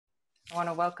I want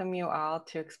to welcome you all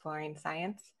to Exploring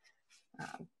Science.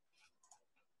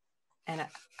 And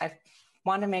I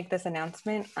want to make this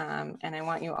announcement, and I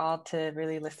want you all to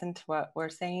really listen to what we're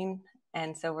saying.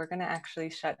 And so we're going to actually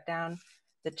shut down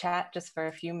the chat just for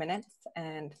a few minutes,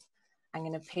 and I'm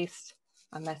going to paste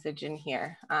a message in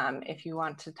here. If you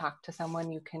want to talk to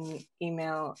someone, you can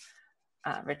email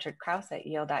Richard Krause at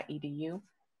yale.edu.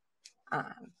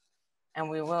 And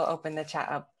we will open the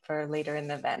chat up for later in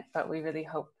the event, but we really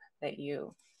hope that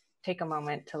you take a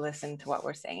moment to listen to what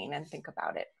we're saying and think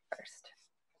about it first.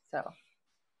 So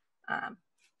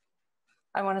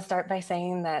I want to start by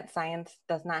saying that science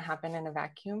does not happen in a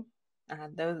vacuum.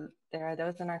 There are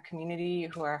those in our community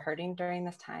who are hurting during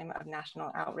this time of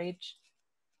national outrage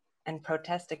and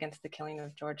protest against the killing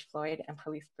of George Floyd and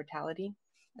police brutality,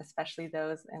 especially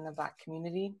those in the Black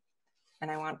community.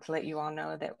 And I want to let you all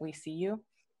know that we see you,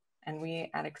 and we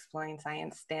at Exploring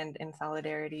Science stand in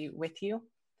solidarity with you.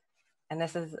 And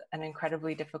this is an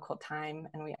incredibly difficult time,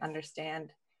 and we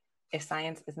understand if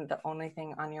science isn't the only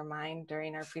thing on your mind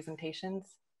during our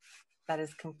presentations, that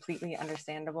is completely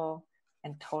understandable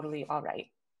and totally all right.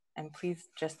 And please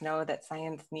just know that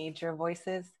science needs your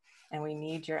voices, and we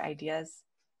need your ideas,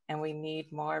 and we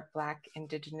need more Black,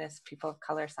 Indigenous, people of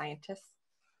color scientists.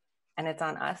 And it's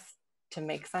on us to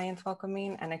make science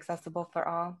welcoming and accessible for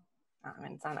all.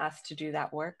 And it's on us to do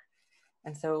that work.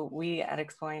 And so we at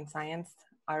Exploring Science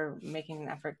are making an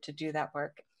effort to do that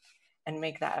work and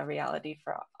make that a reality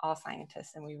for all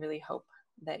scientists. And we really hope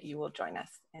that you will join us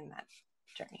in that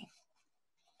journey.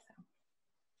 So,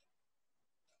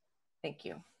 thank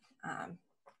you.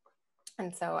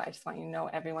 And so I just want you to know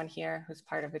everyone here who's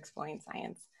part of Exploring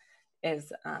Science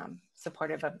is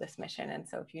supportive of this mission. And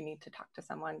so if you need to talk to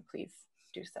someone, please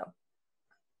do so.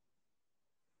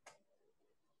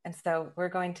 And so we're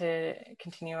going to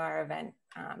continue our event,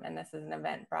 and this is an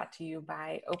event brought to you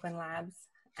by Open Labs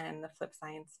and the Flip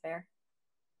Science Fair.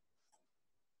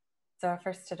 So our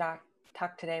first to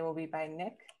talk today will be by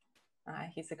Nick.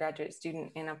 He's a graduate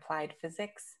student in applied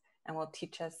physics and will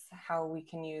teach us how we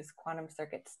can use quantum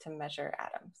circuits to measure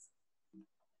atoms.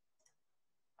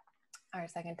 Our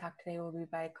second talk today will be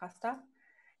by Kaustav.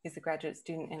 He's a graduate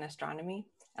student in astronomy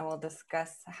and will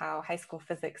discuss how high school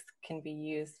physics can be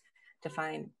used to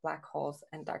find black holes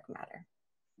and dark matter.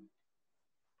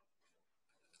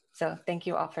 So thank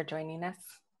you all for joining us,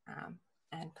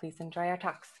 and please enjoy our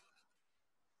talks.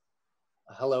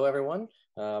 Hello, everyone.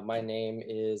 My name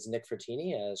is Nick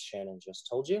Frattini, as Shannon just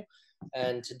told you.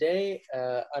 And today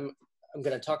I'm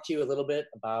going to talk to you a little bit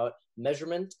about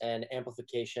measurement and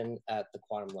amplification at the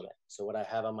quantum limit. So what I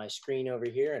have on my screen over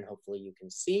here, and hopefully you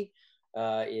can see,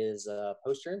 is a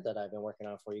poster that I've been working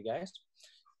on for you guys,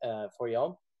 for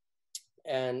y'all.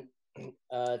 And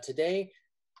today,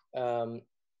 I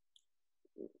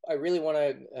really want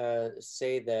to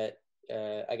say that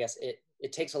I guess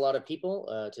it takes a lot of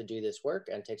people to do this work,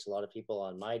 and takes a lot of people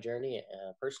on my journey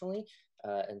personally.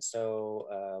 And so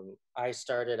I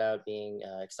started out being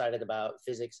excited about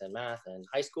physics and math in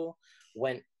high school,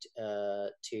 went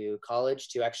to college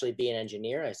to actually be an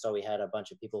engineer. I saw we had a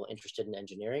bunch of people interested in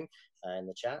engineering in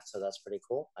the chat, so that's pretty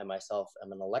cool. I myself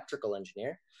am an electrical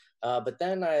engineer, but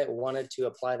then I wanted to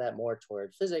apply that more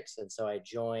toward physics, and so I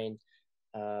joined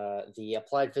the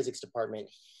applied physics department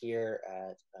here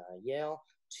at Yale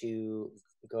to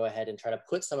go ahead and try to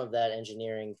put some of that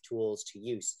engineering tools to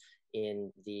use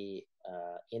in the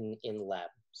in lab.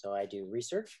 So I do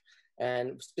research,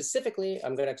 and specifically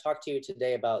I'm going to talk to you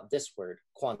today about this word,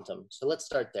 quantum. So let's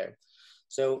start there.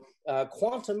 So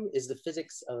quantum is the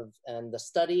physics of and the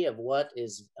study of what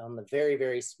is on the very,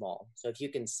 very small. So if you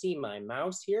can see my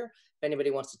mouse here, if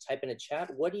anybody wants to type in a chat,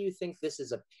 what do you think this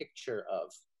is a picture of?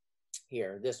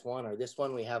 Here, this one or this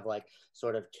one, we have like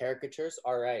sort of caricatures.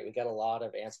 All right, we got a lot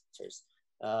of answers.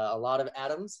 A lot of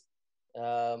atoms,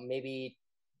 maybe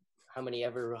how many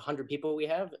ever 100 people we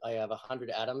have? I have 100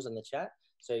 atoms in the chat.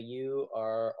 So you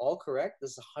are all correct.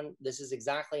 This is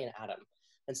exactly an atom.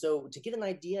 And so to get an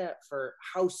idea for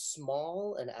how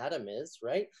small an atom is,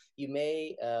 right, you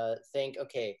may think,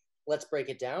 okay, let's break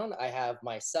it down. I have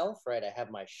myself, right? I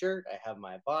have my shirt, I have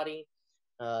my body.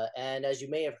 And as you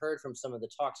may have heard from some of the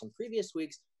talks in previous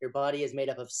weeks, your body is made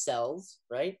up of cells,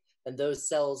 right? And those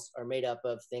cells are made up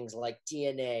of things like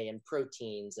DNA and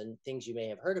proteins and things you may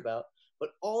have heard about.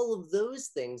 But all of those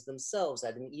things themselves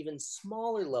at an even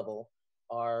smaller level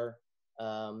are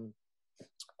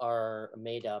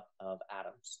made up of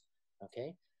atoms,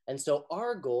 okay? And so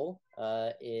our goal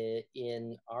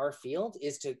in our field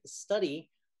is to study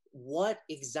what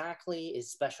exactly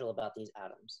is special about these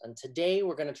atoms. And today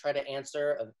we're going to try to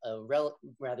answer a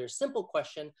rather simple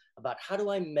question about how do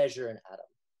I measure an atom?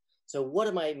 So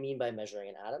what do I mean by measuring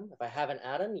an atom? If I have an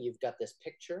atom, you've got this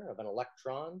picture of an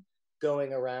electron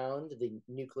going around the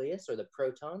nucleus or the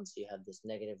proton. So you have this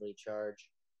negatively charged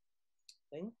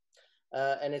thing,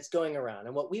 and it's going around.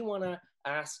 And what we want to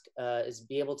ask is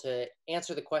be able to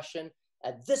answer the question,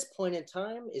 at this point in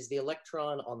time, is the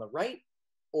electron on the right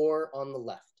or on the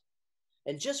left?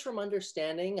 And just from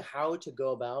understanding how to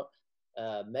go about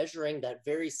measuring that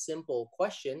very simple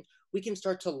question, we can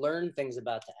start to learn things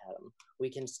about the atom. We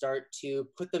can start to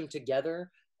put them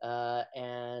together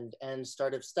and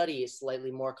start to study slightly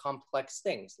more complex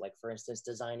things, like, for instance,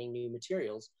 designing new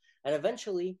materials. And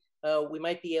eventually, we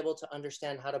might be able to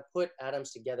understand how to put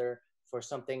atoms together for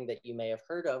something that you may have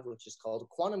heard of, which is called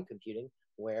quantum computing,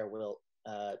 where we'll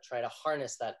try to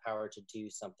harness that power to do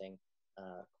something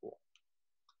cool.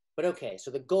 But okay,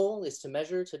 so the goal is to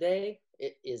measure today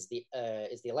is the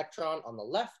electron on the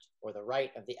left or the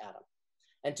right of the atom.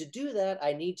 And to do that,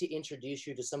 I need to introduce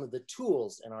you to some of the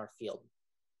tools in our field.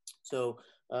 So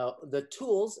the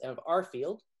tools of our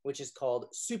field, which is called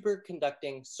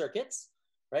superconducting circuits,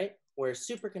 right? Where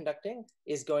superconducting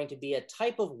is going to be a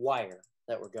type of wire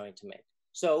that we're going to make.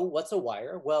 So what's a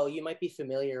wire? Well, you might be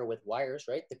familiar with wires,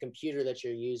 right? The computer that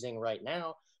you're using right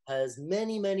now has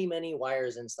many, many, many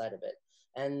wires inside of it.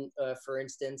 And for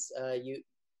instance,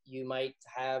 you might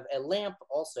have a lamp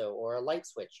also, or a light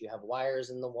switch. You have wires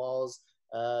in the walls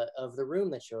of the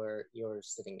room that you're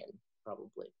sitting in,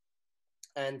 probably.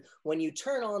 And when you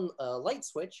turn on a light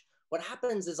switch, what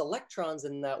happens is electrons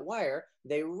in that wire,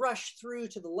 they rush through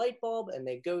to the light bulb and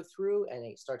they go through and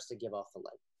it starts to give off the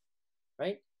light,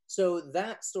 right? So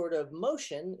that sort of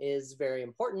motion is very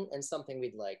important and something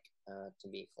we'd like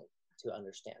to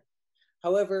understand.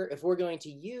 However, if we're going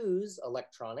to use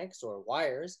electronics or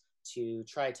wires to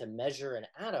try to measure an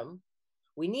atom,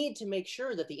 we need to make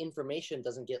sure that the information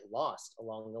doesn't get lost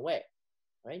along the way,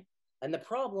 right? And the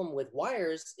problem with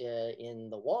wires in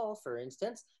the wall, for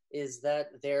instance, is that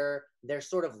they're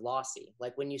sort of lossy.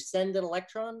 Like when you send an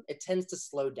electron, it tends to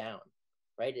slow down,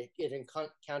 right? It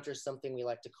encounters something we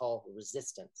like to call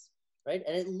resistance, right?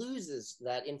 And it loses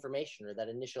that information or that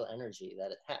initial energy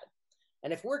that it had.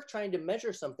 And if we're trying to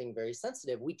measure something very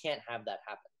sensitive, we can't have that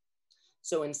happen.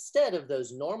 So instead of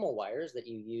those normal wires that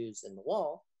you use in the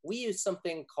wall, we use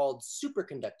something called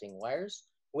superconducting wires,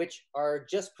 which are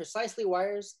just precisely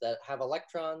wires that have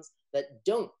electrons that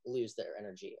don't lose their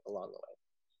energy along the way.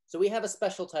 So we have a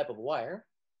special type of wire,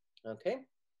 okay?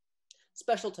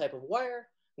 Special type of wire.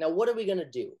 Now, what are we gonna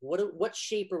do? What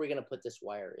shape are we gonna put this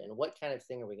wire in? What kind of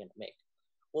thing are we gonna make?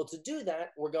 Well, to do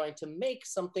that, we're going to make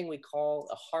something we call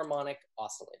a harmonic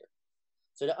oscillator.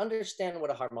 So to understand what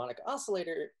a harmonic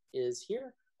oscillator is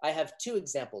here, I have two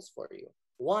examples for you.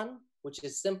 One, which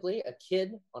is simply a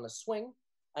kid on a swing,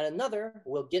 and another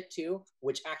we'll get to,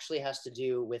 which actually has to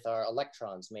do with our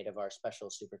electrons made of our special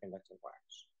superconducting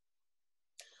wires.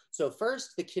 So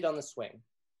first, the kid on the swing.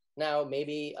 Now,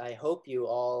 maybe, I hope you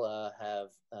all have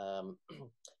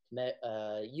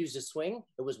used a swing.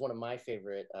 It was one of my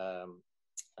favorite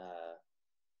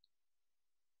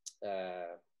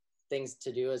things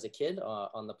to do as a kid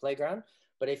on the playground.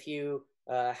 But if you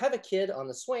have a kid on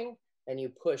the swing and you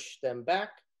push them back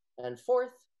and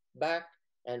forth,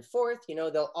 you know,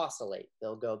 they'll oscillate.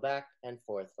 They'll go back and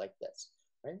forth like this,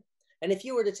 right? And if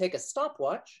you were to take a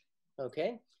stopwatch,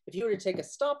 okay, if you were to take a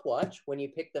stopwatch when you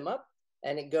pick them up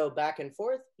and it go back and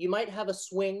forth, you might have a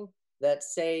swing that,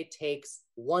 say, takes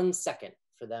 1 second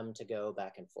for them to go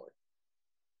back and forth.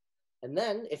 And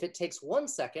then if it takes 1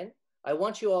 second, I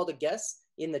want you all to guess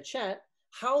in the chat,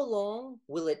 how long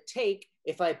will it take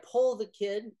if I pull the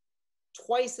kid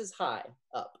twice as high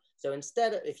up? So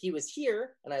instead, if he was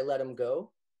here and I let him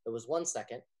go, it was 1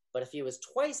 second. But if he was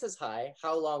twice as high,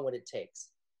 how long would it take?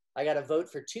 I got a vote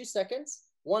for 2 seconds,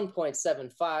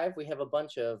 1.75. We have a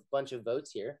bunch of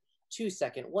votes here. 2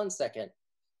 second, 1 second.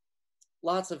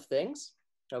 Lots of things,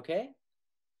 okay?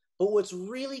 But what's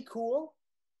really cool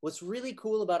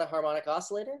about a harmonic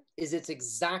oscillator is it's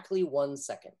exactly 1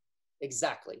 second.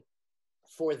 Exactly.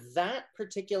 For that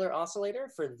particular oscillator,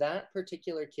 for that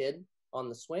particular kid on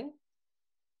the swing,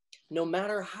 no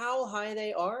matter how high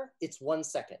they are, it's 1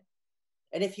 second.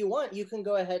 And if you want, you can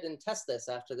go ahead and test this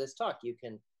after this talk. You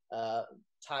can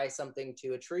tie something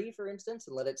to a tree, for instance,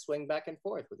 and let it swing back and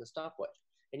forth with a stopwatch.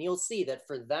 And you'll see that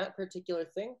for that particular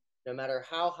thing, no matter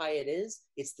how high it is,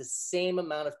 it's the same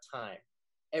amount of time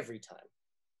every time,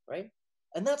 right?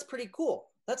 And that's pretty cool.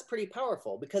 That's pretty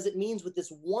powerful because it means with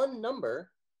this one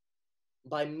number,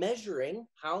 by measuring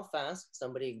how fast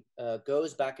somebody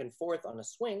goes back and forth on a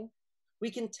swing, we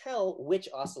can tell which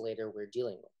oscillator we're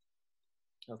dealing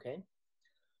with, okay?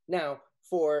 Now,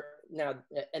 for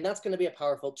and that's going to be a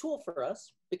powerful tool for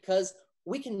us because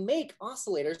we can make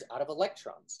oscillators out of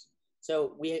electrons.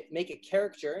 So we make a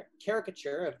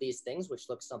caricature of these things, which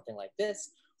looks something like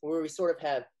this, where we sort of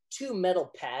have two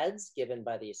metal pads given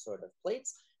by these sort of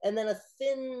plates, and then a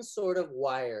thin sort of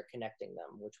wire connecting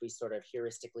them, which we sort of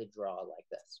heuristically draw like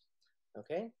this,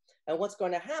 okay? And what's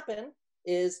going to happen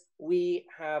is we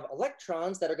have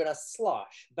electrons that are going to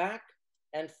slosh back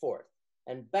and forth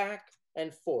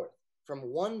from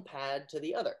one pad to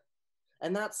the other.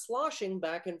 And that sloshing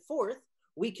back and forth,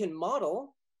 we can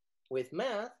model with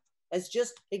math as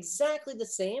just exactly the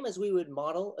same as we would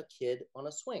model a kid on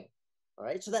a swing. All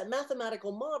right, so that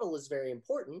mathematical model is very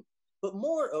important, but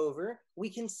moreover, we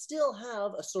can still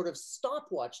have a sort of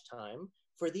stopwatch time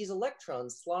for these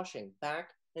electrons sloshing back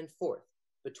and forth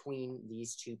between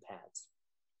these two pads.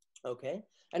 Okay,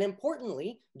 and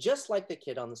importantly, just like the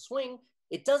kid on the swing,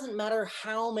 it doesn't matter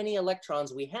how many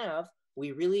electrons we have,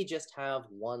 we really just have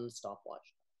one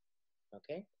stopwatch.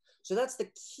 Okay, so that's the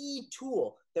key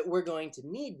tool that we're going to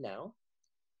need now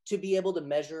to be able to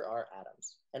measure our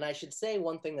atoms. And I should say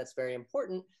one thing that's very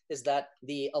important is that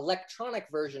the electronic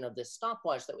version of this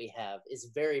stopwatch that we have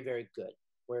is very, very good.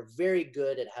 We're very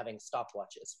good at having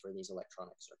stopwatches for these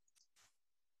electronic circuits.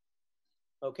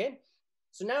 Okay,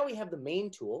 so now we have the main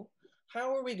tool.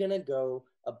 How are we going to go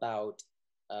about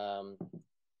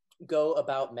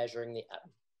measuring the atom?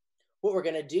 What we're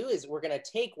going to do is we're going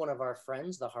to take one of our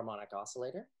friends, the harmonic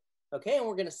oscillator, okay, and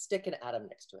we're going to stick an atom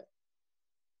next to it.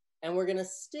 And we're going to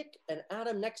stick an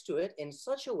atom next to it in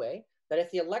such a way that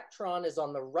if the electron is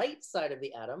on the right side of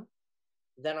the atom,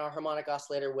 then our harmonic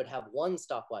oscillator would have one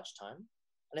stopwatch time.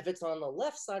 And if it's on the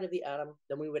left side of the atom,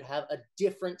 then we would have a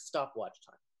different stopwatch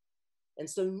time. And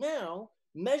so now,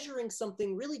 measuring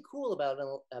something really cool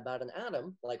about an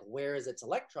atom, like where is its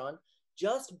electron,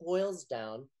 just boils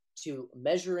down to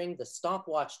measuring the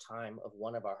stopwatch time of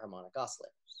one of our harmonic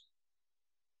oscillators.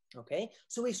 Okay,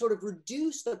 so we sort of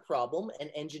reduced the problem and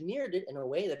engineered it in a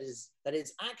way that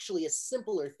is actually a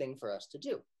simpler thing for us to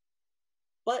do.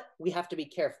 But we have to be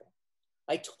careful.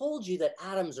 I told you that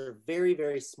atoms are very,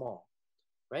 very small,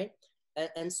 right?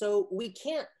 And so we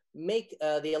can't make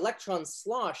the electrons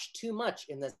slosh too much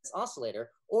in this oscillator,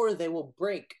 or they will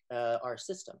break our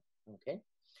system, okay?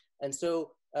 And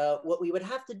so what we would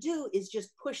have to do is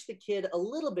just push the kid a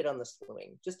little bit on the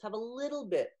swing, just have a little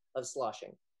bit of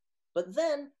sloshing. But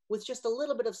then with just a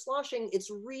little bit of sloshing,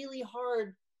 it's really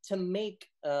hard to make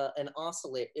an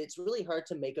oscillator. It's really hard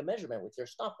to make a measurement with your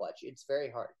stopwatch. It's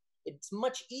very hard. It's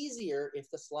much easier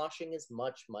if the sloshing is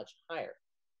much, much higher.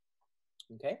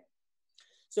 Okay?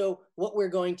 So what we're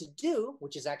going to do,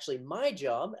 which is actually my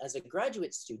job as a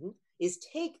graduate student, is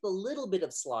take the little bit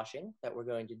of sloshing that we're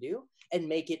going to do and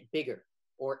make it bigger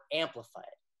or amplify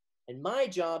it. And my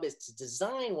job is to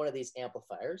design one of these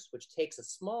amplifiers, which takes a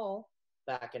small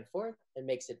back and forth and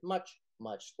makes it much,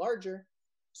 much larger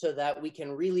so that we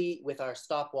can really, with our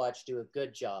stopwatch, do a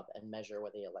good job and measure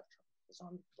whether the electron is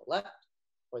on the left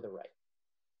or the right.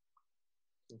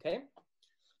 Okay?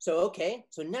 So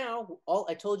now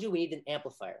I told you we need an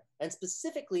amplifier. And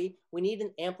specifically, we need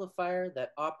an amplifier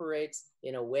that operates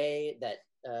in a way that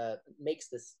makes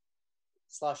this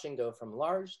sloshing go from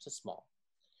large to small.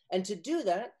 And to do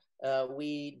that,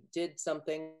 we did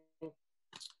something,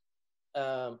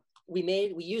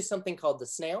 we used something called the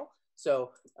snail. So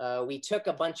we took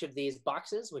a bunch of these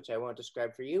boxes, which I won't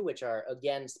describe for you, which are,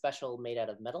 again, special, made out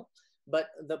of metal. But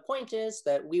the point is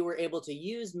that we were able to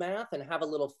use math and have a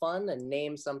little fun and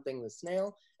name something the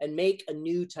snail and make a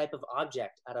new type of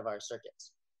object out of our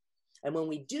circuits. And when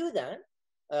we do that,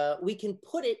 we can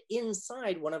put it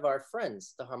inside one of our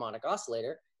friends, the harmonic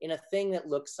oscillator, in a thing that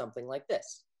looks something like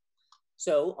this.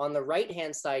 So on the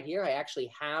right-hand side here, I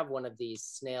actually have one of these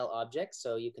snail objects.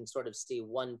 So you can sort of see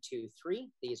 1, 2, 3.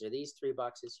 These are these 3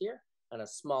 boxes here, and a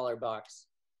smaller box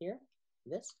here,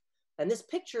 this. And this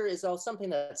picture is all something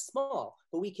that's small,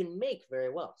 but we can make very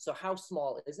well. So how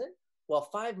small is it? Well,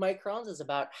 5 microns is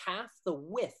about half the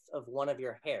width of one of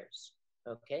your hairs.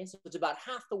 Okay, so it's about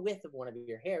half the width of one of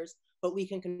your hairs, but we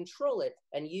can control it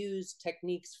and use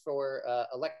techniques for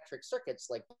electric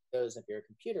circuits like those of your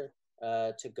computer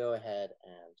to go ahead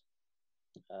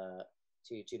and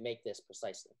to make this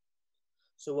precisely.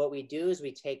 So what we do is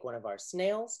we take one of our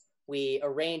snails, we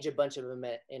arrange a bunch of them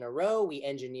in a row, we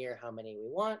engineer how many we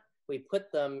want, we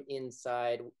put them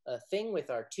inside a thing with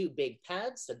our 2 big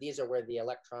pads. So these are where the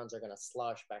electrons are going to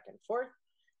slosh back and forth.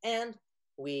 And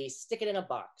we stick it in a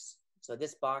box. So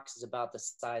this box is about the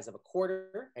size of a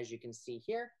quarter, as you can see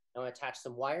here. I'm going to attach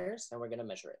some wires and we're going to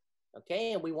measure it.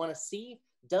 Okay, and we want to see,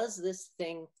 does this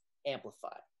thing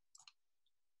amplify?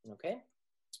 Okay,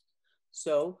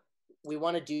 so we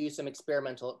want to do some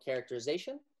experimental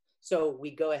characterization. So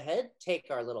we go ahead, take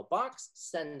our little box,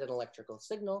 send an electrical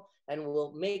signal, and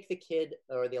we'll make the kid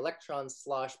or the electrons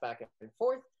slosh back and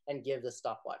forth and give the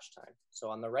stopwatch time. So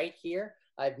on the right here,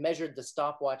 I've measured the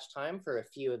stopwatch time for a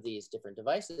few of these different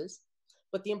devices.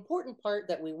 But the important part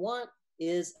that we want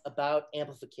is about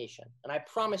amplification. And I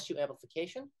promised you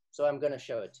amplification, so I'm going to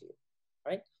show it to you,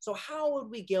 right? So how would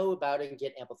we go about and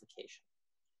get amplification?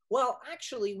 Well,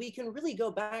 actually, we can really go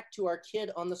back to our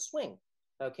kid on the swing,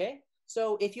 okay?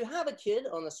 So if you have a kid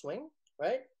on the swing,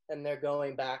 right, and they're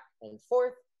going back and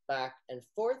forth,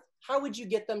 how would you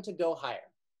get them to go higher,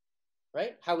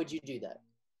 right? How would you do that?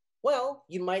 Well,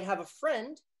 you might have a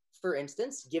friend, for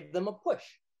instance, give them a push,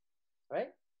 right?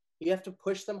 You have to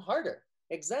push them harder,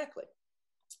 exactly.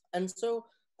 And so,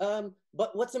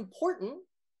 but what's important,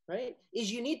 right,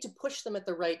 is you need to push them at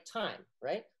the right time,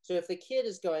 right? So if the kid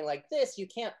is going like this, you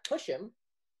can't push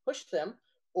them,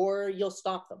 or you'll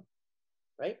stop them,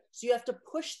 right? So you have to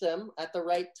push them at the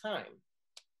right time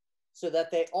so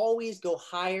that they always go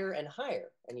higher and higher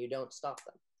and you don't stop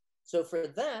them. So for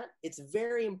that, it's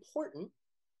very important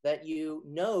that you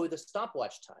know the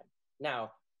stopwatch time.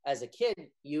 Now, as a kid,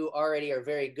 you already are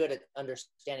very good at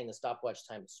understanding the stopwatch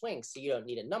time of swing, so you don't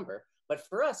need a number. But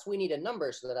for us, we need a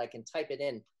number so that I can type it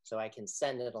in so I can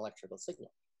send an electrical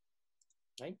signal,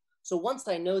 right? So once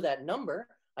I know that number,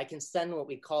 I can send what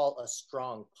we call a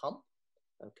strong pump,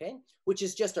 okay, which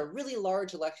is just a really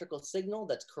large electrical signal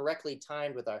that's correctly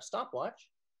timed with our stopwatch.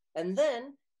 And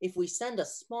then if we send a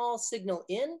small signal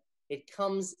in, it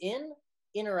comes in,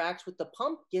 interacts with the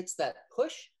pump, gets that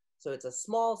push. So it's a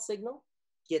small signal,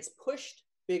 gets pushed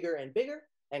bigger and bigger,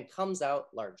 and comes out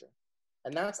larger.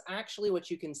 And that's actually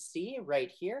what you can see right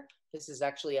here. This is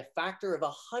actually a factor of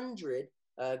 100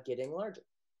 getting larger.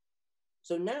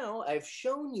 So now I've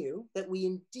shown you that we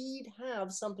indeed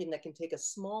have something that can take a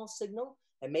small signal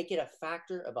and make it a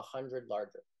factor of 100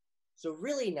 larger. So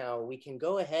really now we can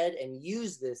go ahead and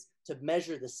use this to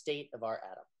measure the state of our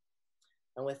atom.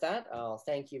 And with that, I'll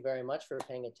thank you very much for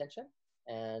paying attention.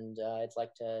 And I'd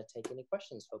like to take any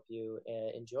questions. Hope you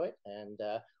enjoy it and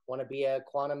want to be a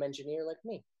quantum engineer like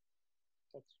me.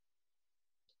 Thanks.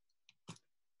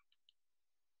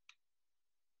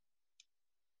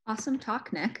 Awesome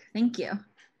talk, Nick. Thank you.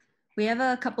 We have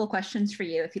a couple of questions for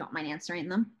you if you don't mind answering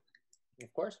them.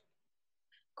 Of course.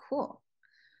 Cool.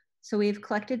 So we've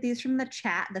collected these from the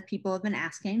chat that people have been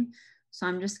asking. So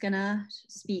I'm just gonna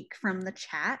speak from the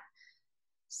chat.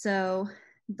 So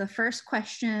the first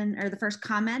question or the first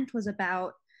comment was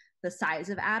about the size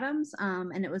of atoms,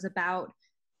 and it was about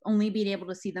only being able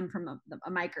to see them from a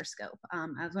microscope. I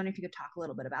was wondering if you could talk a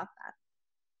little bit about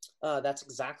that. That's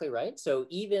exactly right. So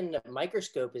even a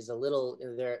microscope is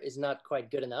not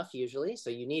quite good enough usually. So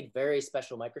you need very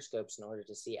special microscopes in order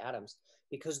to see atoms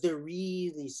because they're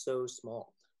really so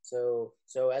small. So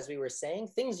as we were saying,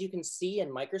 things you can see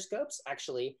in microscopes,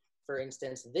 actually, for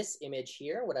instance, this image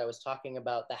here, what I was talking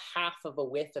about, the half of a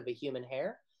width of a human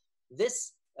hair,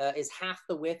 this is half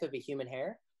the width of a human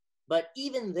hair. But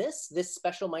even this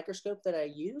special microscope that I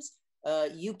use,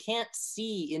 you can't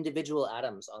see individual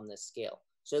atoms on this scale.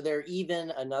 So they're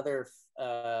even another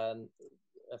a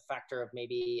factor of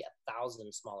maybe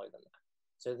 1,000 smaller than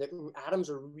that. So the atoms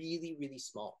are really, really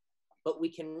small. But we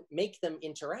can make them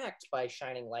interact by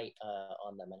shining light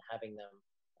on them and having them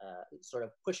sort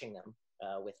of pushing them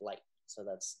with light. So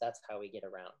that's how we get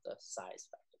around the size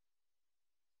factor.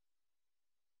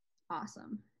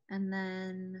 Awesome. And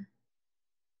then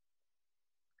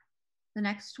the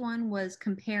next one was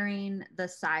comparing the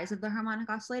size of the harmonic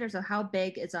oscillator. So how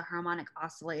big is a harmonic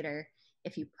oscillator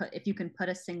if you can put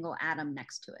a single atom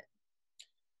next to it?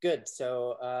 Good.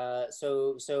 So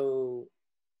so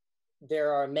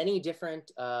there are many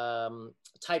different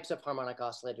types of harmonic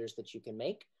oscillators that you can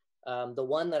make. The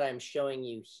one that I'm showing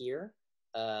you here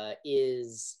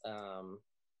is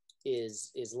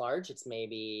large. It's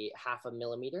maybe 0.5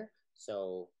 millimeter.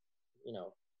 So, you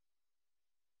know,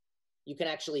 you can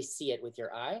actually see it with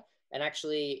your eye. And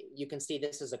actually, you can see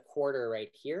this is a quarter right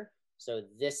here. So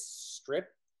this strip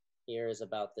here is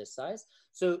about this size.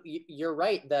 So you're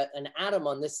right that an atom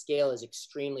on this scale is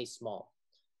extremely small.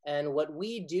 And what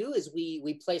we do is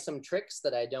we play some tricks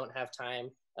that I don't have time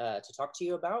to talk to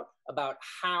you about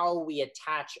how we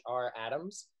attach our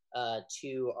atoms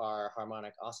to our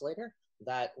harmonic oscillator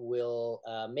that will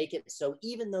make it so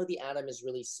even though the atom is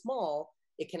really small,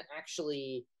 it can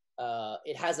actually,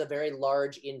 it has a very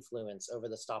large influence over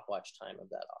the stopwatch time of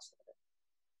that oscillator.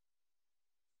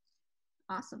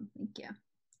 Awesome, thank you.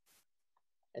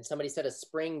 And somebody said a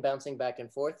spring bouncing back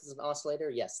and forth is an oscillator.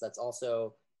 Yes, that's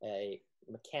also a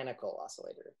mechanical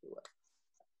oscillator, if you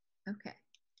will. Okay.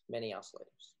 many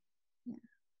oscillators.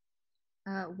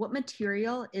 What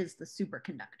material is the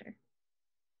superconductor?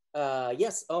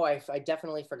 Yes. Oh, I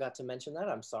definitely forgot to mention that.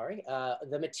 I'm sorry.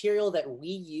 The material that we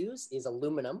use is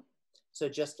aluminum. So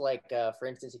just like, for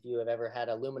instance, if you have ever had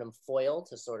aluminum foil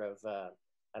to sort of,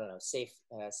 I don't know,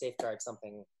 safeguard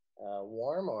something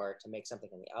warm or to make something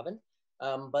in the oven.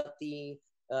 But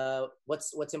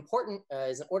what's important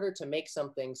is in order to make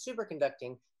something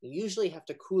superconducting, you usually have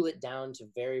to cool it down to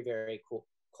very, very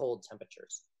cold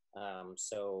temperatures.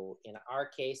 So in our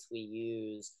case, we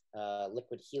use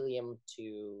liquid helium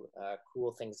to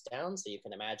cool things down. So you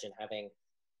can imagine having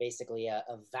basically a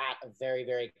vat of very,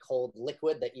 very cold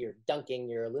liquid that you're dunking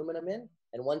your aluminum in.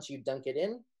 And once you dunk it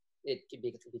in, it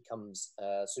becomes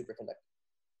superconducting.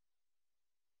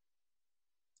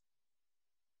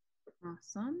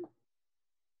 Awesome.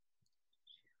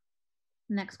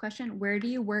 Next question, where do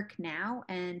you work now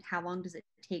and how long does it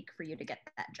take for you to get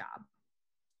that job?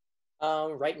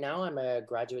 Right now, I'm a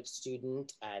graduate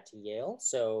student at Yale.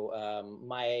 So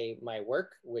my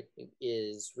work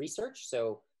is research.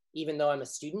 So even though I'm a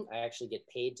student, I actually get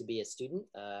paid to be a student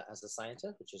as a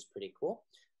scientist, which is pretty cool.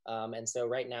 And so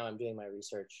right now I'm doing my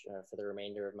research for the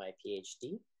remainder of my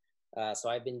PhD. So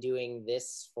I've been doing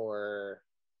this for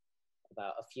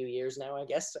about a few years now, I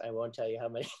guess. I won't tell you how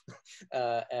many,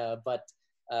 but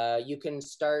you can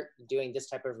start doing this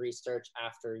type of research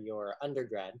after your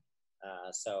undergrad.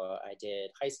 So I did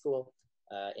high school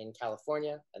in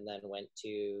California and then went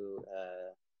to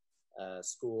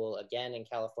school again in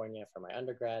California for my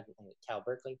undergrad at Cal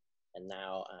Berkeley, and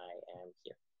now I am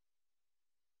here.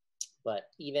 But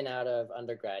even out of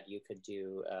undergrad, you could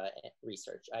do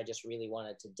research. I just really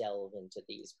wanted to delve into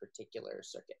these particular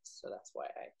circuits, so that's why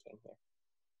I came here.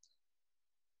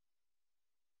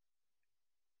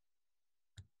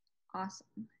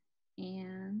 Awesome.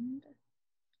 And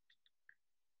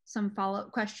some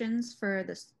follow-up questions for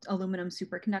this aluminum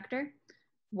superconductor.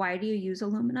 Why do you use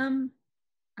aluminum?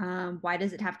 Why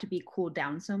does it have to be cooled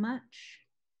down so much?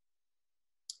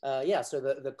 Yeah, so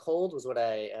the cold was what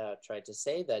I tried to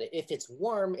say, that if it's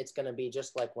warm, it's going to be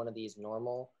just like one of these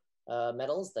normal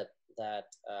metals that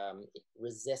it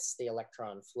resists the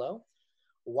electron flow.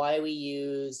 Why we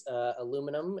use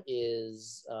aluminum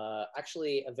is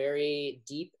actually a very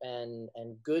deep and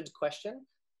good question.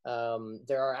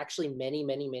 There are actually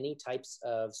many types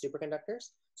of superconductors.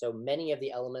 So many of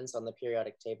the elements on the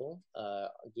periodic table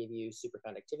give you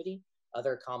superconductivity.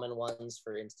 Other common ones,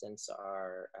 for instance,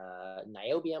 are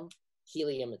niobium.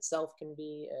 Helium itself can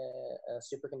be a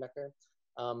superconductor.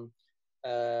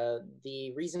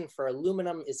 The reason for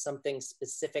aluminum is something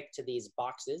specific to these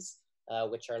boxes,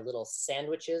 which are little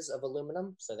sandwiches of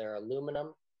aluminum. So they're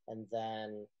aluminum and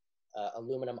then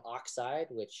aluminum oxide,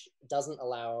 which doesn't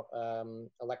allow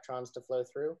electrons to flow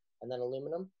through, and then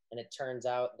aluminum. And it turns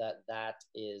out that that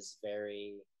is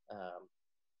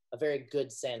a very good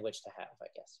sandwich to have, I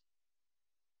guess.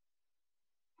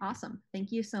 Awesome.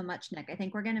 Thank you so much, Nick. I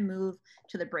think we're going to move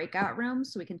to the breakout room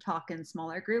so we can talk in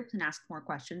smaller groups and ask more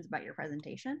questions about your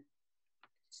presentation.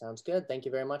 Sounds good. Thank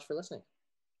you very much for listening.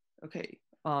 Okay.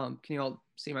 Can you all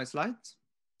see my slides?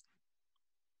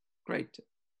 Great.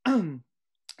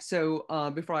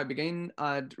 So before I begin,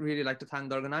 I'd really like to thank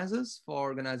the organizers for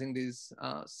organizing these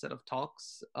set of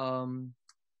talks in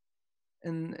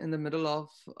the middle of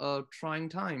a trying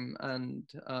time and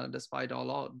despite all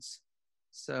odds.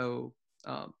 So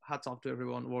hats off to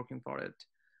everyone working for it.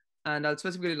 And I'd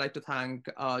specifically like to thank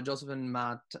Joseph and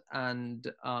Matt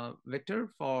and Victor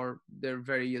for their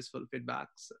very useful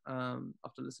feedbacks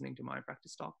after listening to my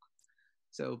practice talk.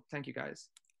 So thank you guys.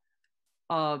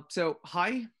 So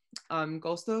hi, I'm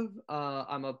Kaustav.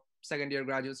 I'm a second-year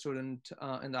graduate student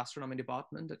in the astronomy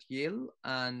department at Yale,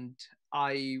 and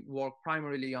I work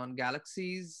primarily on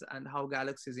galaxies and how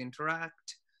galaxies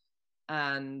interact,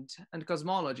 and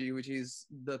cosmology, which is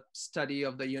the study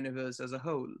of the universe as a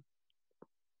whole.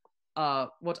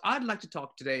 What I'd like to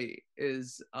talk today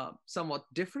is somewhat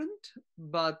different,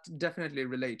 but definitely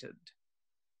related.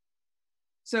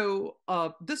 So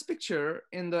this picture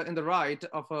in the right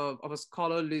of a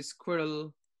scholarly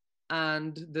squirrel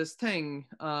and this thing,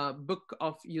 book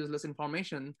of useless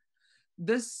information,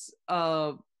 this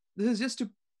is just to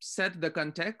set the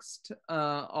context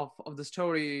of the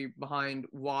story behind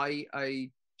why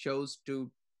I chose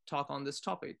to talk on this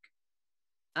topic.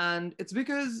 And it's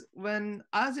because when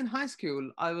I was in high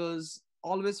school, I was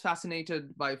always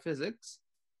fascinated by physics,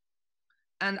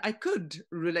 and I could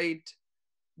relate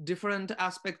different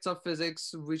aspects of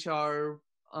physics which are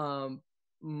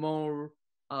more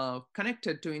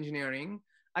connected to engineering.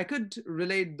 I could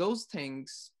relate those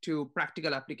things to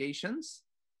practical applications.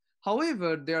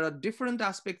 However, there are different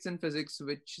aspects in physics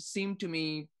which seem to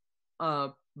me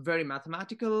very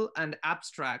mathematical and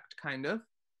abstract kind of.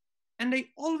 And I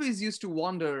always used to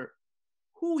wonder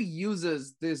who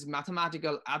uses these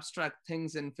mathematical abstract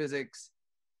things in physics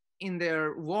in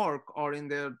their work or in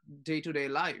their day-to-day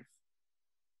life.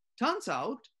 Turns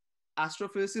out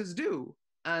astrophysicists do,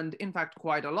 and in fact,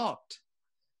 quite a lot.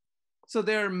 So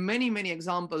there are many, many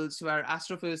examples where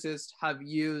astrophysicists have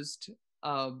used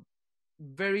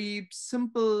very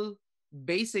simple,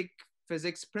 basic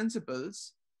physics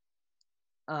principles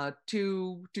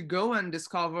to go and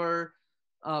discover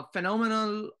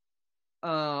phenomenal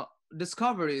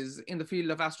discoveries in the field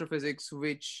of astrophysics,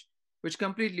 which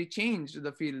completely changed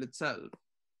the field itself.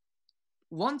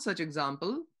 One such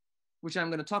example, which I'm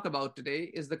going to talk about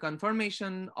today, is the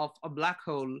confirmation of a black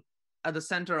hole at the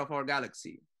center of our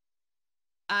galaxy.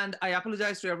 And I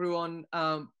apologize to everyone.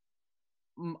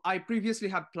 I previously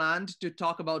had planned to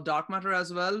talk about dark matter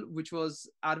as well, which was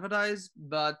advertised,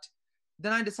 but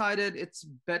then I decided it's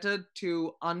better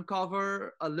to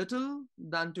uncover a little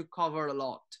than to cover a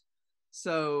lot.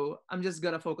 So I'm just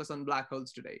gonna focus on black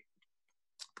holes today.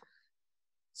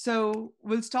 So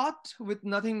we'll start with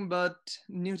nothing but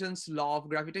Newton's law of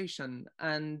gravitation.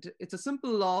 And it's a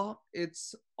simple law.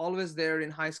 It's always there in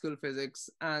high school physics.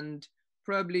 And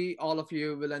probably all of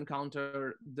you will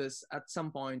encounter this at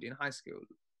some point in high school.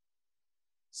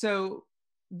 So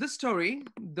this story,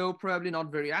 though probably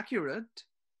not very accurate,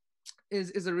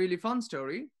 is a really fun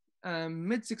story.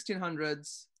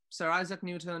 Mid-1600s, Sir Isaac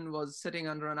Newton was sitting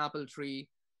under an apple tree,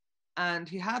 and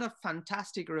he had a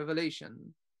fantastic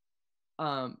revelation.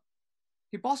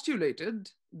 He postulated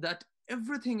that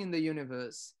everything in the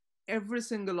universe, every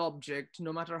single object,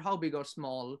 no matter how big or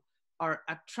small, are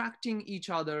attracting each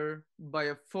other by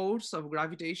a force of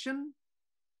gravitation,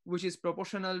 which is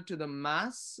proportional to the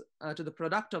mass, to the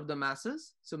product of the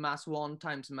masses. So mass 1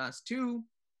 times mass 2,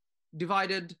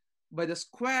 divided by the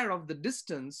square of the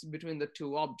distance between the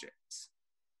two objects.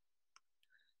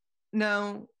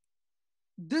 Now,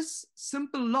 this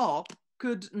simple law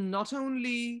could not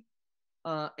only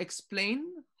explain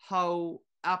how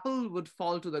apple would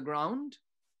fall to the ground,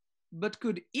 but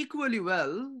could equally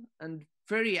well and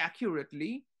very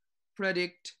accurately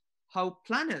predict how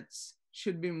planets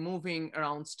should be moving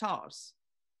around stars.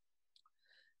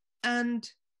 And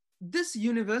this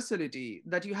universality,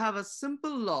 that you have a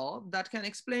simple law that can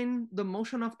explain the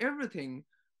motion of everything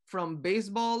from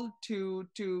baseball to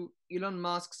Elon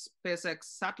Musk's SpaceX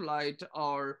satellite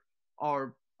or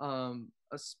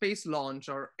a space launch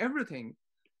or everything.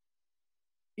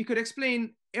 You could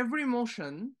explain every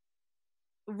motion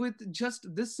with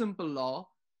just this simple law.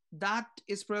 That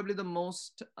is probably the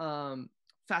most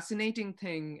fascinating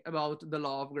thing about the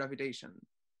law of gravitation.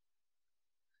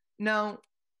 Now,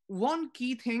 one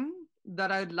key thing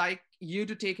that I'd like you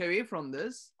to take away from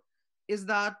this is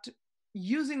that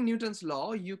using Newton's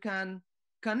law, you can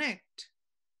connect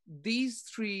these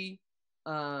three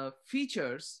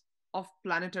features of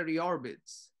planetary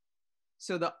orbits.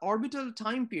 So the orbital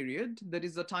time period, that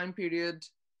is the time period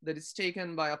that is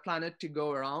taken by a planet to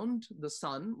go around the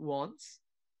sun once,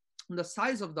 the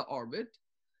size of the orbit,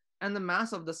 and the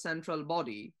mass of the central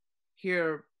body,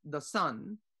 here the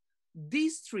sun,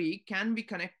 these three can be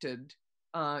connected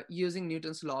using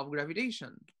Newton's law of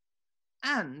gravitation.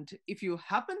 And if you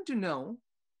happen to know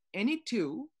any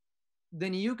two,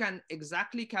 then you can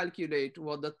exactly calculate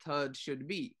what the third should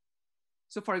be.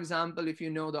 So for example, if you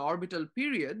know the orbital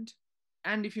period,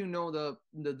 and if you know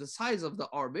the size of the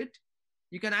orbit,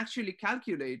 you can actually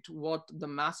calculate what the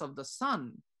mass of the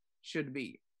sun should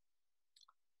be.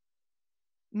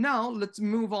 Now let's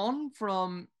move on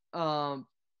from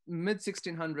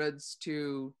mid-1600s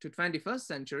to 21st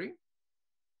century.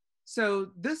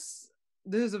 So this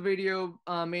is a video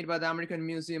made by the American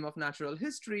Museum of Natural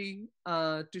History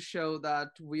to show that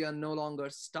we are no longer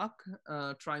stuck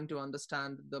trying to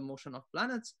understand the motion of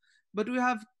planets, but we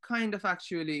have kind of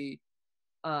actually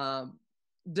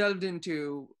delved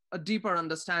into a deeper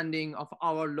understanding of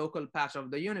our local patch of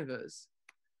the universe.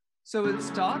 So we'll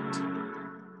start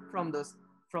from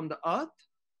the Earth,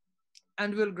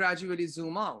 and we'll gradually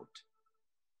zoom out.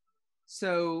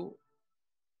 So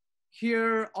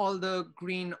here, all the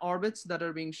green orbits that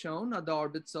are being shown are the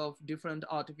orbits of different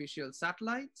artificial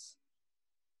satellites.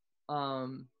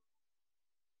 Those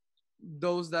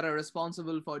that are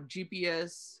responsible for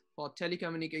GPS, for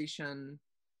telecommunication,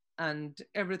 and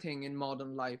everything in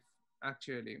modern life,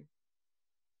 actually.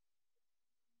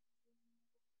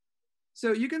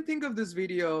 So you can think of this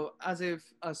video as if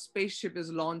a spaceship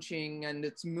is launching and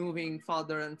it's moving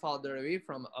farther and farther away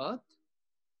from Earth.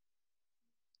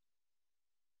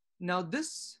 Now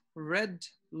this red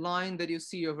line that you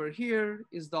see over here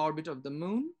is the orbit of the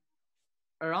moon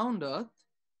around Earth,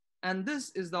 and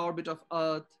this is the orbit of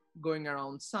Earth going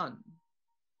around sun.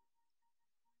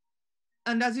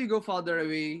 And as you go farther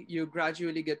away, you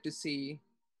gradually get to see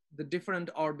the different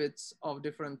orbits of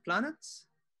different planets.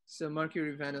 So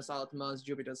Mercury, Venus, Earth, Mars,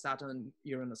 Jupiter, Saturn,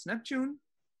 Uranus, Neptune.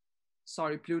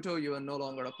 Sorry, Pluto, you are no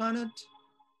longer a planet.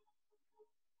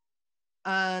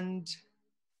 And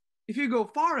if you go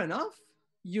far enough,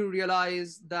 you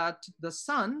realize that the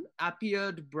sun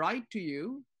appeared bright to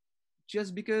you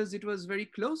just because it was very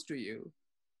close to you.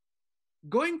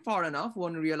 Going far enough,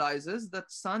 one realizes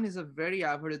that sun is a very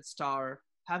average star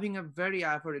having a very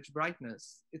average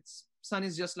brightness. Sun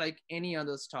is just like any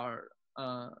other star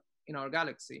in our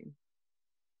galaxy.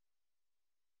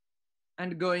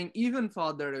 And going even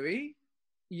farther away,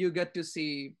 you get to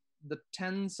see the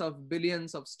tens of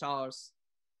billions of stars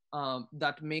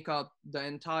that make up the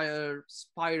entire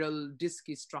spiral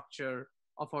disky structure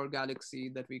of our galaxy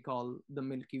that we call the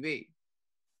Milky Way.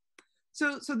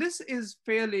 So this is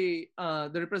fairly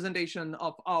the representation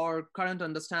of our current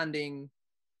understanding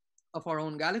of our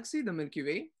own galaxy, the Milky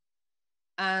Way.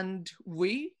 And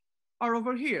we are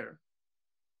over here,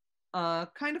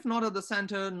 kind of not at the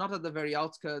center, not at the very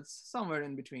outskirts, somewhere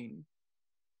in between.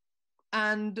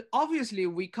 And obviously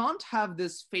we can't have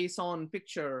this face-on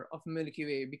picture of Milky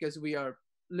Way because we are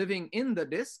living in the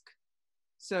disk.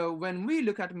 So when we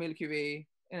look at Milky Way,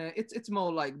 it's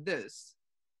more like this.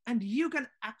 And you can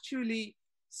actually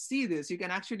see this. You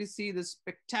can actually see this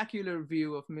spectacular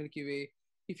view of Milky Way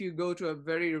if you go to a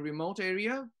very remote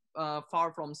area,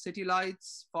 far from city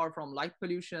lights, far from light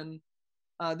pollution.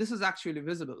 This is actually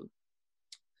visible.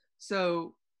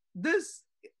 So this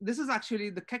is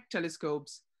actually the Keck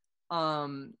telescopes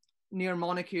near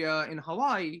Mauna Kea in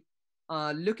Hawaii,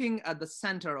 looking at the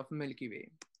center of Milky Way.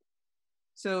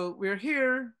 So we're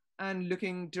here and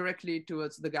looking directly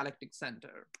towards the galactic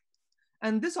center.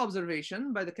 And this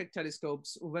observation by the Keck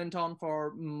telescopes went on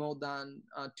for more than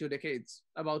 2 decades,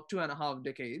 about 2.5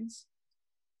 decades.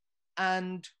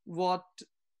 And what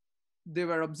they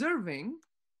were observing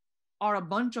are a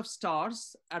bunch of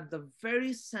stars at the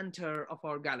very center of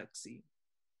our galaxy.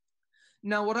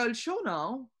 Now, what I'll show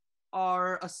now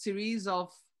are a series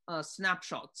of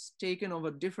snapshots taken over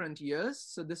different years.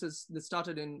 So this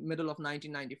started in middle of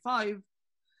 1995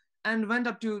 and went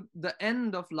up to the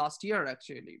end of last year,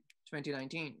 actually,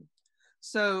 2019.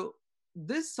 So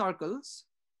these circles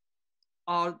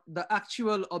are the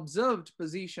actual observed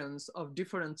positions of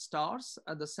different stars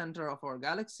at the center of our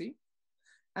galaxy.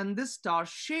 And this star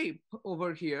shape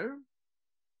over here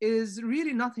is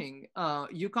really nothing.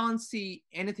 You can't see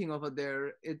anything over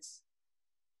there.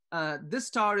 This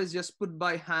star is just put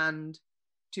by hand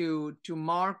to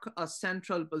mark a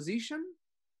central position,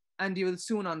 and you will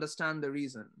soon understand the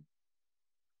reason.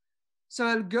 So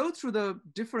I'll go through the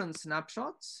different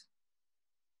snapshots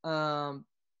of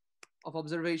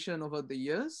observation over the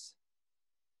years.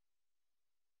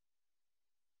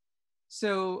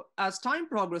 So as time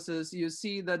progresses, you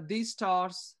see that these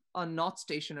stars are not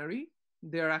stationary.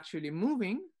 They're actually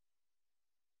moving.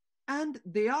 And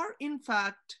they are, in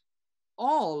fact,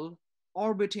 all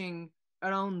orbiting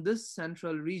around this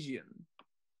central region.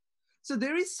 So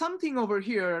there is something over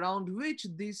here around which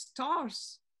these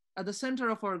stars at the center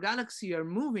of our galaxy are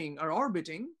moving, are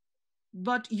orbiting,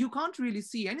 but you can't really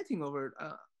see anything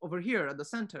over here at the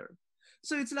center.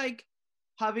 So it's like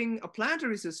having a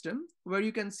planetary system where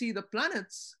you can see the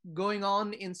planets going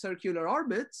on in circular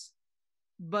orbits,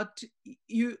 but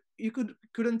you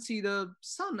couldn't see the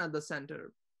sun at the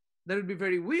center. That would be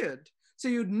very weird. So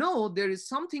you'd know there is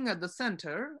something at the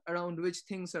center around which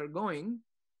things are going,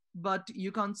 but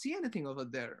you can't see anything over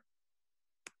there.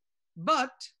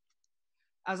 But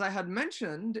as I had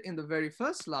mentioned in the very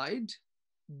first slide,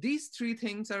 these 3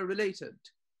 things are related: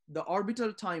 the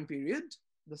orbital time period,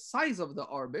 the size of the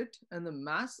orbit, and the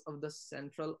mass of the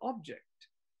central object.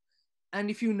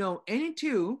 And if you know any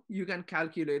 2, you can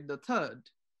calculate the third.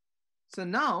 So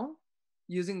now,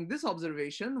 using this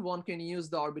observation, one can use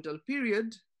the orbital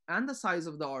period and the size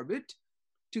of the orbit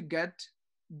to get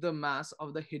the mass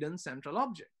of the hidden central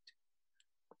object.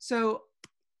 So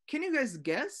can you guys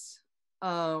guess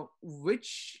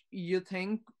which you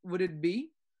think would it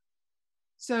be?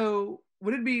 So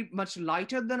would it be much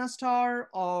lighter than a star,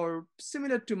 or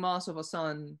similar to mass of a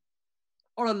sun,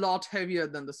 or a lot heavier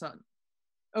than the sun?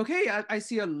 Okay, I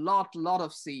see a lot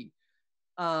of C.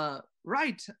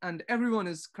 Right, and everyone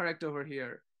is correct over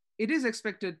here. It is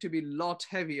expected to be a lot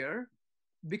heavier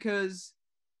because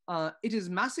it is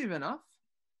massive enough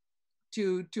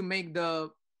to make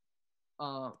the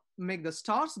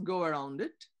stars go around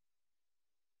it,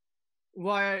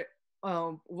 while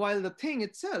while the thing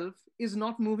itself is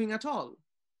not moving at all.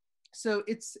 So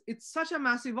it's such a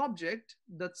massive object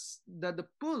that the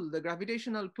pull, the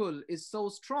gravitational pull, is so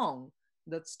strong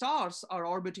that stars are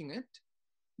orbiting it,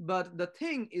 but the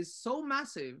thing is so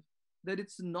massive that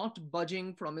it's not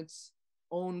budging from its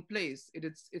own place.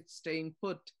 It's staying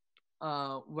put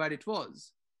where it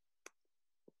was.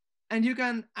 And you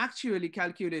can actually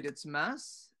calculate its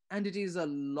mass, and it is a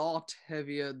lot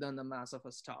heavier than the mass of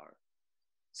a star.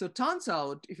 So it turns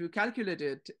out, if you calculate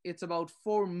it, it's about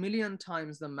 4 million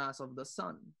times the mass of the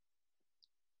sun.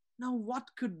 Now, what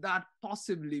could that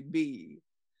possibly be?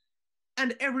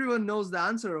 And everyone knows the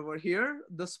answer over here.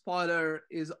 The spoiler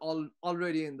is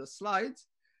already in the slides.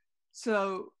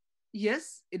 So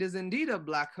yes, it is indeed a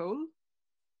black hole.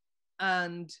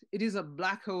 And it is a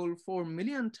black hole 4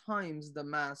 million times the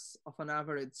mass of an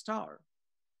average star.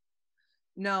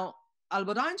 Now,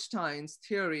 Albert Einstein's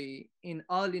theory in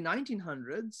early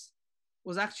 1900s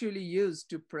was actually used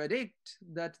to predict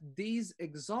that these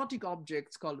exotic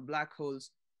objects called black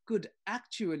holes could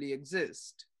actually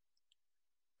exist.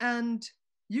 And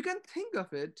you can think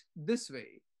of it this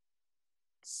way.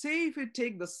 Say if you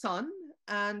take the sun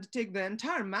and take the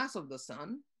entire mass of the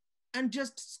sun and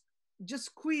just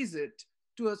squeeze it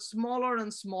to a smaller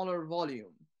and smaller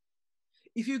volume.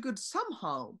 If you could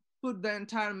somehow put the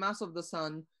entire mass of the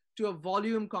sun to a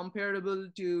volume comparable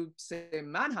to, say,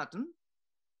 Manhattan,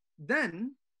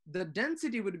 then the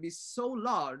density would be so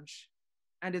large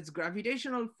and its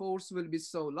gravitational force will be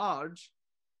so large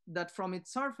that from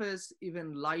its surface,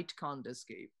 even light can't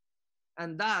escape.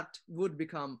 And that would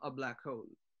become a black hole.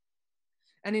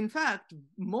 And in fact,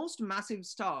 most massive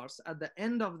stars at the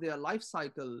end of their life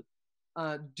cycle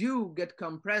do get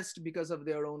compressed because of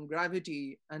their own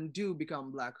gravity and do become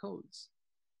black holes.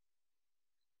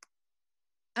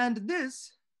 And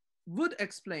this would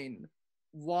explain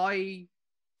why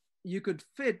you could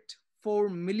fit 4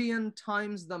 million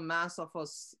times the mass of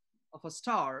a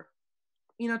star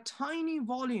in a tiny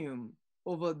volume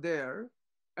over there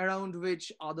around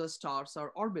which other stars are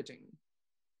orbiting.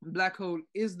 Black hole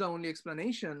is the only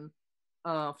explanation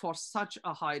for such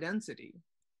a high density.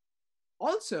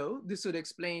 Also, this would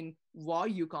explain why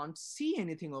you can't see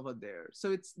anything over there.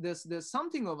 So there's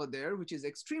something over there which is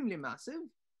extremely massive,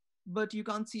 but you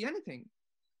can't see anything.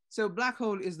 So black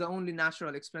hole is the only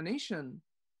natural explanation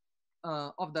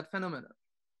of that phenomenon.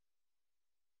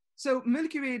 So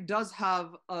Milky Way does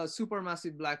have a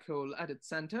supermassive black hole at its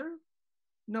center.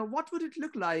 Now, what would it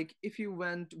look like if you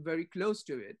went very close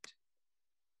to it?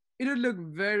 It would look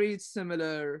very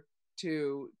similar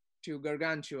to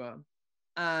Gargantua.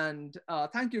 And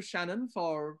thank you, Shannon,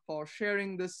 for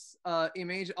sharing this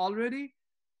image already.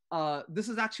 This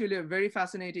is actually a very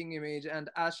fascinating image. And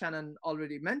as Shannon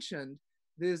already mentioned,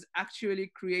 this is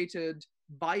actually created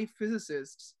by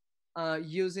physicists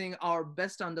using our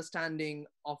best understanding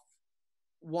of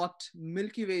what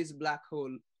Milky Way's black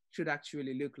hole should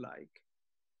actually look like.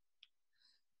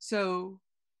 So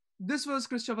this was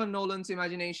Christopher Nolan's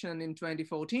imagination in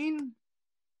 2014.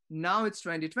 Now it's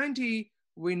 2020.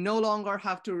 We no longer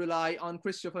have to rely on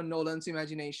Christopher Nolan's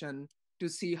imagination to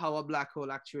see how a black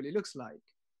hole actually looks like.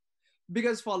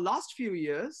 Because for the last few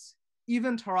years,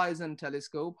 Event Horizon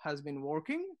Telescope has been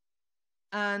working,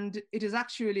 and it is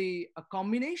actually a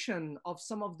combination of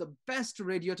some of the best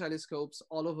radio telescopes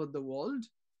all over the world.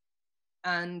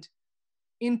 And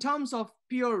in terms of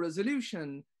pure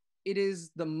resolution, it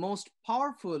is the most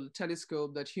powerful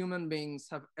telescope that human beings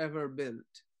have ever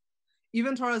built.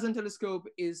 Event Horizon Telescope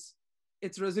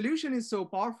its resolution is so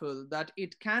powerful that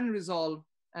it can resolve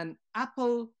an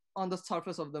apple on the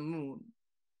surface of the moon.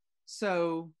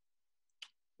 So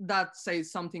that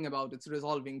says something about its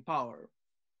resolving power.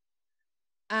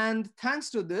 And thanks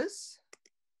to this,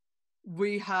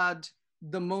 we had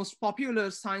the most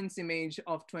popular science image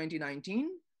of 2019,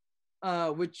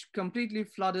 which completely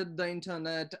flooded the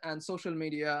internet and social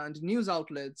media and news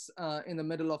outlets in the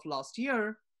middle of last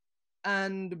year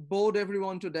and bored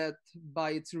everyone to death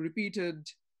by its repeated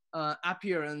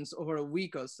appearance over a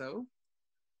week or so.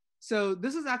 So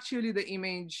this is actually the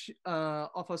image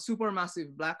of a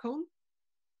supermassive black hole,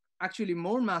 actually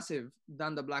more massive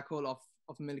than the black hole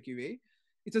of Milky Way.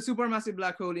 It's a supermassive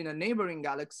black hole in a neighboring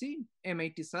galaxy,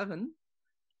 M87.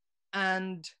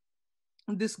 And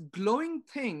this glowing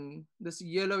thing, this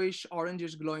yellowish,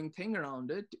 orangish glowing thing around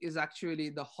it is actually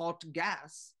the hot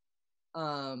gas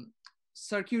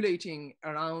circulating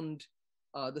around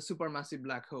the supermassive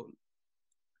black hole.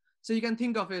 So you can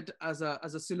think of it as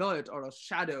a silhouette or a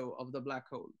shadow of the black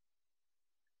hole.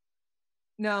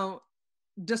 Now,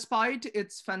 despite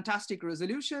its fantastic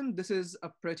resolution, this is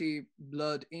a pretty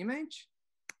blurred image.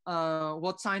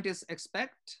 What scientists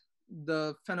expect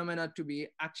the phenomena to be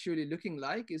actually looking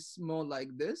like is more like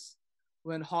this,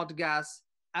 when hot gas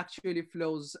actually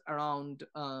flows around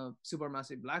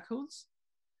supermassive black holes.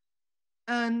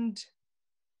 And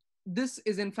this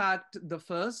is in fact the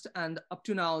first and up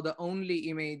to now the only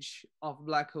image of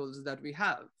black holes that we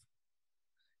have.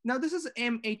 Now this is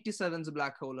M87's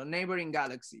black hole, a neighboring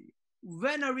galaxy.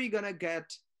 When are we gonna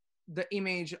get the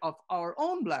image of our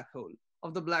own black hole,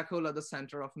 of the black hole at the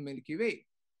center of Milky Way?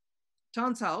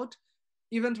 Turns out,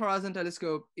 Event Horizon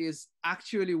Telescope is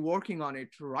actually working on it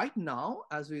right now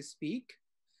as we speak.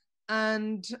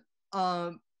 And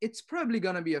it's probably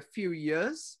gonna be a few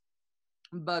years,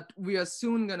 but we are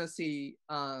soon gonna see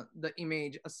the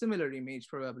image, a similar image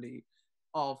probably,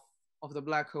 of the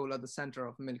black hole at the center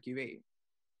of Milky Way.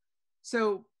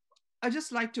 So I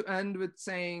just like to end with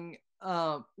saying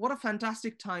what a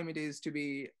fantastic time it is to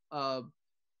be a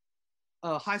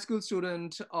high school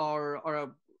student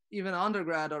or even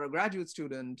undergrad or a graduate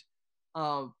student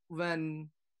when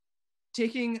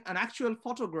taking an actual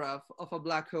photograph of a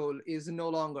black hole is no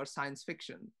longer science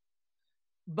fiction.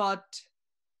 But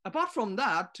apart from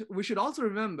that, we should also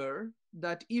remember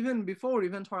that even before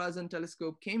Event Horizon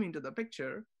Telescope came into the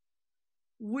picture,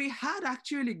 we had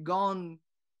actually gone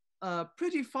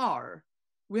pretty far.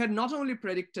 We had not only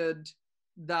predicted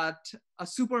that a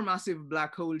supermassive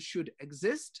black hole should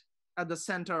exist at the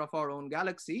center of our own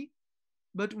galaxy,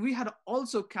 but we had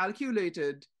also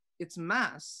calculated its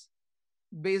mass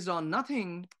based on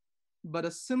nothing but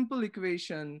a simple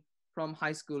equation from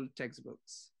high school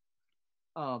textbooks.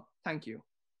 Thank you.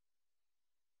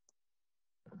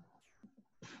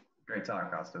 Great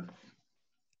talk, Kaustav.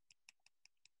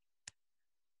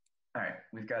 All right,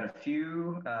 we've got a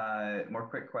few more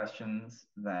quick questions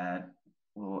that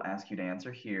we'll ask you to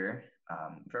answer here.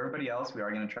 For everybody else, we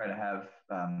are going to try to have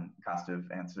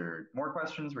Kaustav answer more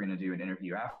questions. We're going to do an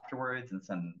interview afterwards and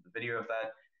send the video of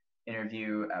that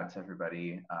interview out to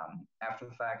everybody after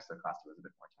the fact, so Kaustav has a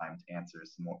bit more time to answer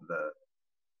some more of the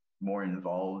more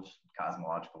involved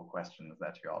cosmological questions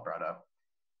that you all brought up.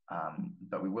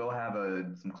 But we will have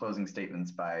some closing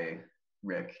statements by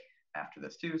Rick after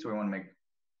this too, so we want to make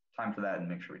time for that and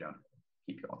make sure we don't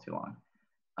keep you all too long.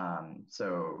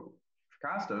 So for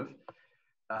Kaustav,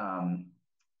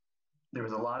 there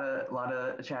was a lot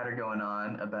of chatter going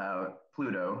on about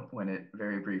Pluto when it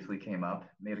very briefly came up,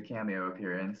 made a cameo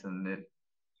appearance, and it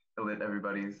lit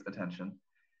everybody's attention.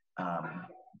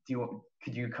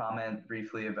 Could you comment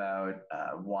briefly about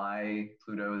why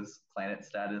Pluto's planet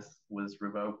status was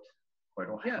revoked quite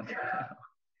a while ago?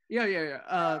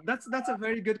 Yeah. That's a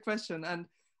very good question, and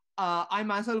I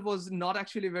myself was not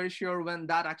actually very sure when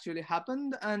that actually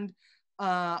happened, and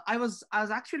I was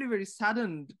actually very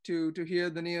saddened to hear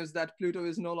the news that Pluto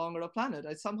is no longer a planet.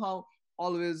 I somehow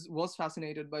always was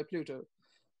fascinated by Pluto,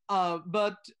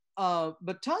 but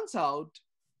turns out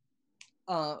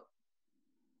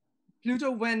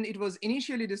Pluto, when it was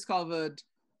initially discovered,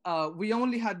 we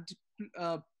only had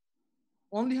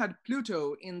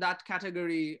Pluto in that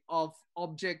category of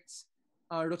objects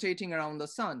rotating around the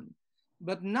sun.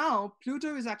 But now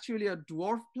Pluto is actually a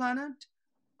dwarf planet,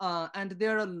 and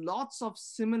there are lots of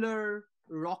similar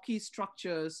rocky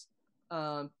structures,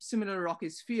 similar rocky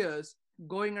spheres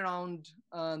going around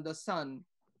the sun,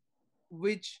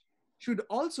 which should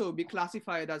also be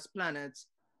classified as planets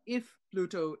if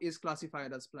Pluto is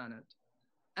classified as planet.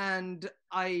 And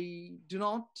I do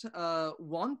not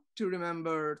want to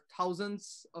remember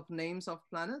thousands of names of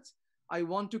planets. I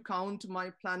want to count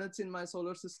my planets in my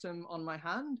solar system on my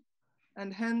hand.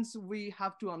 And hence we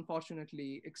have to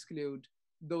unfortunately exclude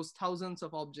those thousands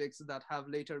of objects that have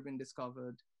later been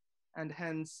discovered. And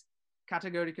hence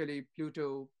categorically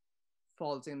Pluto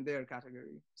falls in their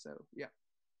category. So yeah.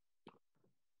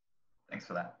 Thanks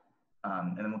for that.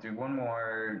 And then we'll do one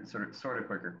more sort of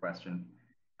quicker question.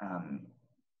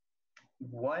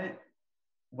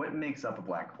 What makes up a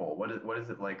black hole? What is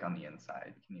it like on the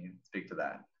inside? Can you speak to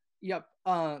that? Yep.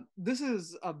 This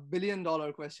is a $1 billion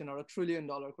question or a $1 trillion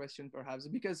question, perhaps,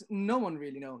 because no one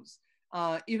really knows.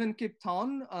 Even Kip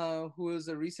Thorne, who is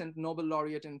a recent Nobel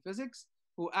laureate in physics,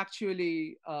 who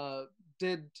actually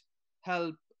did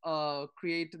help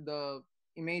create the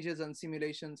images and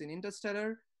simulations in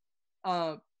Interstellar.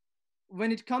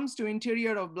 When it comes to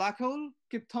interior of black hole,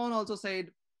 Kip Thorne also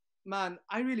said, man,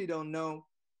 I really don't know.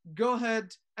 Go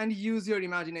ahead and use your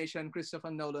imagination, Christopher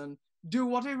Nolan. Do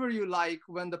whatever you like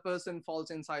when the person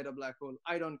falls inside a black hole.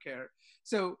 I don't care.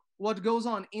 So what goes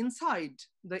on inside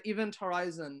the event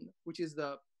horizon, which is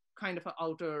the kind of an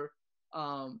outer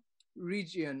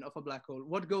region of a black hole,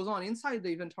 what goes on inside the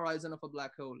event horizon of a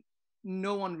black hole,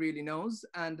 no one really knows.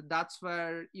 And that's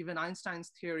where even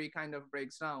Einstein's theory kind of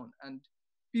breaks down. And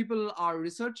people are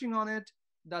researching on it.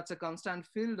 That's a constant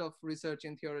field of research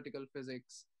in theoretical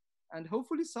physics. And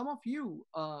hopefully some of you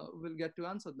will get to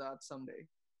answer that someday.